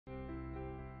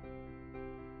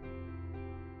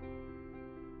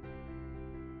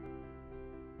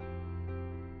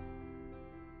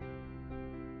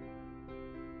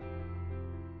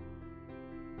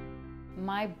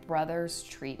My brother's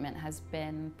treatment has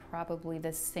been probably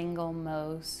the single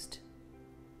most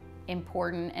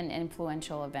important and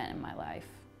influential event in my life,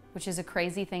 which is a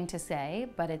crazy thing to say,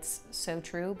 but it's so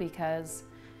true because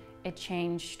it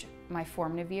changed my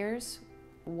formative years.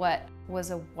 What was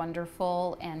a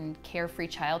wonderful and carefree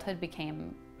childhood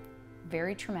became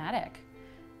very traumatic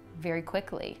very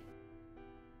quickly.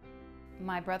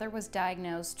 My brother was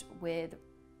diagnosed with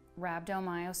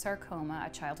rhabdomyosarcoma, a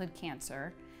childhood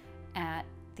cancer, at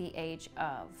the age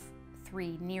of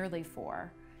 3, nearly 4.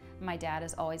 My dad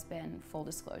has always been full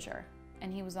disclosure,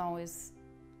 and he was always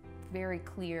very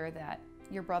clear that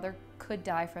your brother could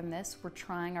die from this. We're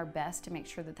trying our best to make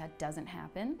sure that that doesn't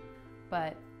happen,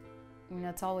 but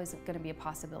it's always going to be a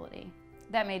possibility.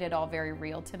 That made it all very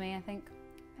real to me, I think.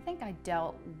 I think I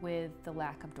dealt with the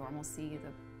lack of normalcy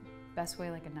the best way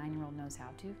like a 9-year-old knows how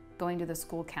to. Going to the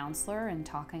school counselor and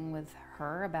talking with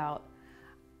her about,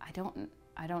 I don't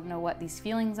know what these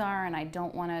feelings are, and I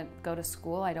don't want to go to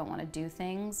school. I don't want to do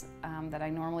things that I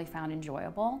normally found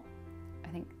enjoyable. I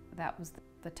think that was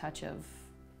the touch of,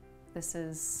 this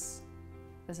is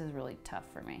really tough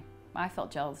for me. I felt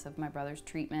jealous of my brother's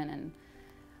treatment and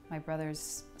my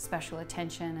brother's special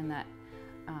attention, and that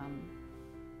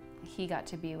he got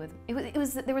to be with,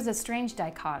 there was a strange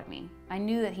dichotomy. I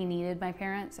knew that he needed my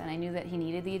parents and I knew that he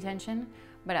needed the attention,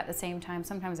 but at the same time,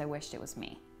 sometimes I wished it was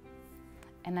me.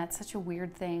 And that's such a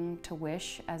weird thing to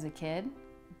wish as a kid,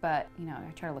 but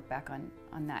I try to look back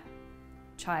on that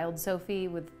child Sophie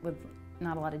with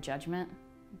not a lot of judgment,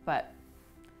 but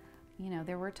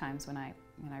there were times when I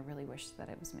really wished that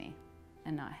it was me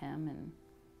and not him, and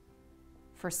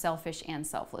for selfish and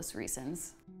selfless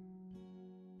reasons.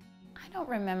 I don't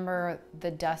remember the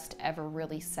dust ever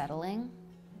really settling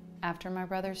after my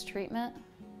brother's treatment.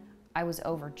 I was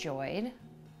overjoyed,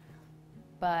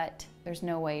 but there's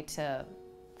no way to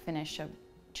finish a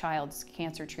child's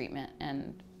cancer treatment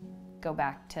and go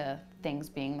back to things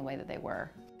being the way that they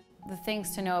were. The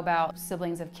things to know about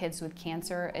siblings of kids with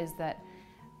cancer is that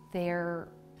they're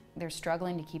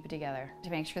struggling to keep it together, to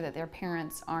make sure that their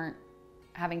parents aren't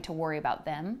having to worry about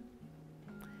them.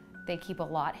 They keep a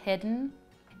lot hidden,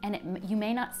 and you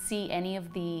may not see any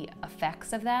of the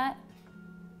effects of that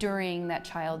during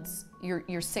that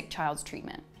your sick child's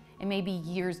treatment. It may be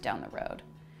years down the road,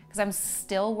 because I'm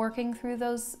still working through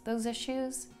those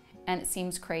issues, and it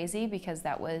seems crazy because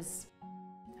that was,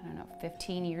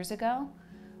 15 years ago,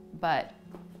 but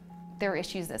there are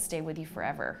issues that stay with you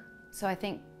forever. So I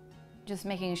think just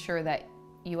making sure that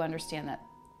you understand that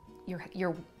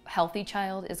your healthy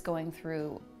child is going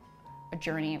through a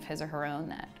journey of his or her own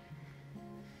that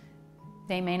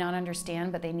they may not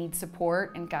understand, but they need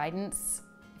support and guidance.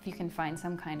 If you can find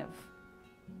some kind of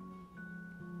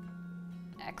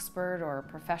expert or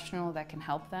professional that can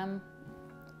help them,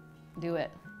 do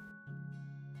it.